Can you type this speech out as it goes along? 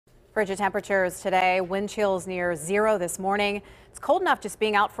Frigid temperatures today, wind chills near zero this morning. It's cold enough just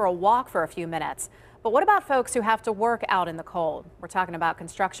being out for a walk for a few minutes. But what about folks who have to work out in the cold? We're talking about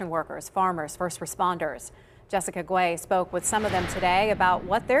construction workers, farmers, first responders. Jessica Guay spoke with some of them today about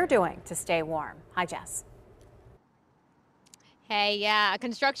what they're doing to stay warm. Hi, Jess. Hey, yeah, a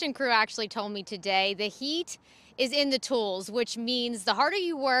construction crew actually told me today the heat is in the tools, which means the harder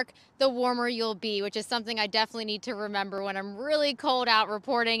you work, the warmer you'll be, which is something I definitely need to remember when I'm really cold out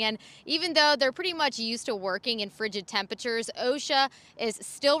reporting. And even though they're pretty much used to working in frigid temperatures, OSHA is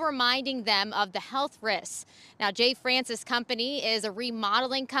still reminding them of the health risks. Now, J. Francis Company is a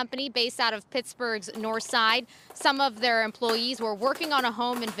remodeling company based out of Pittsburgh's north side. Some of their employees were working on a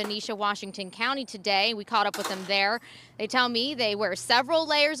home in Venetia, Washington County today. We caught up with them there. They tell me they wear several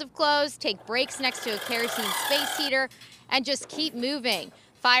layers of clothes, take breaks next to a kerosene space heater, and just keep moving.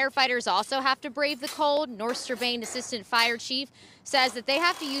 Firefighters also have to brave the cold. North Strabane Assistant Fire Chief says that they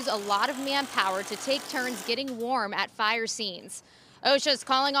have to use a lot of manpower to take turns getting warm at fire scenes. OSHA is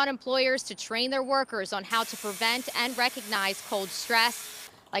calling on employers to train their workers on how to prevent and recognize cold stress,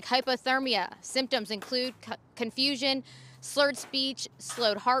 like hypothermia. Symptoms include confusion, slurred speech,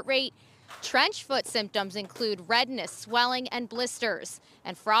 slowed heart rate. Trench foot symptoms include redness, swelling, and blisters.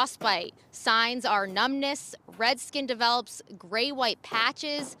 And frostbite. Signs are numbness, red skin develops gray-white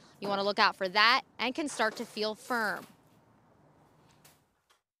patches. You want to look out for that and can start to feel firm.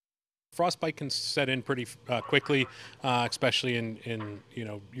 Frostbite can set in pretty quickly, especially in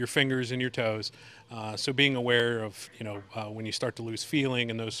your fingers and your toes. So being aware of when you start to lose feeling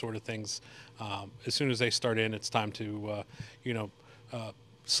and those sort of things, as soon as they start in, it's time to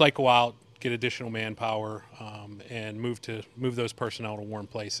cycle out, get additional manpower, and move those personnel to warm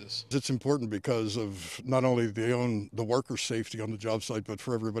places. It's important because of not only the workers' safety on the job site, but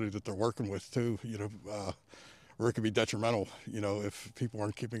for everybody that they're working with too. Or it could be detrimental, if people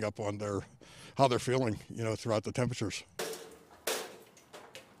aren't keeping up on how they're feeling, throughout the temperatures.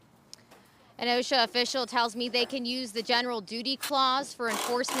 An OSHA official tells me they can use the general duty clause for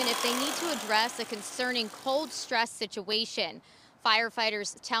enforcement if they need to address a concerning cold stress situation.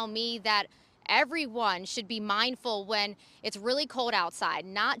 Firefighters tell me that everyone should be mindful when it's really cold outside,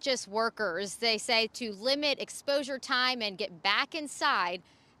 not just workers. They say to limit exposure time and get back inside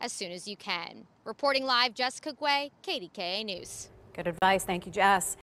as soon as you can. Reporting live, Jessica Guay, KDKA News. Good advice. Thank you, Jess.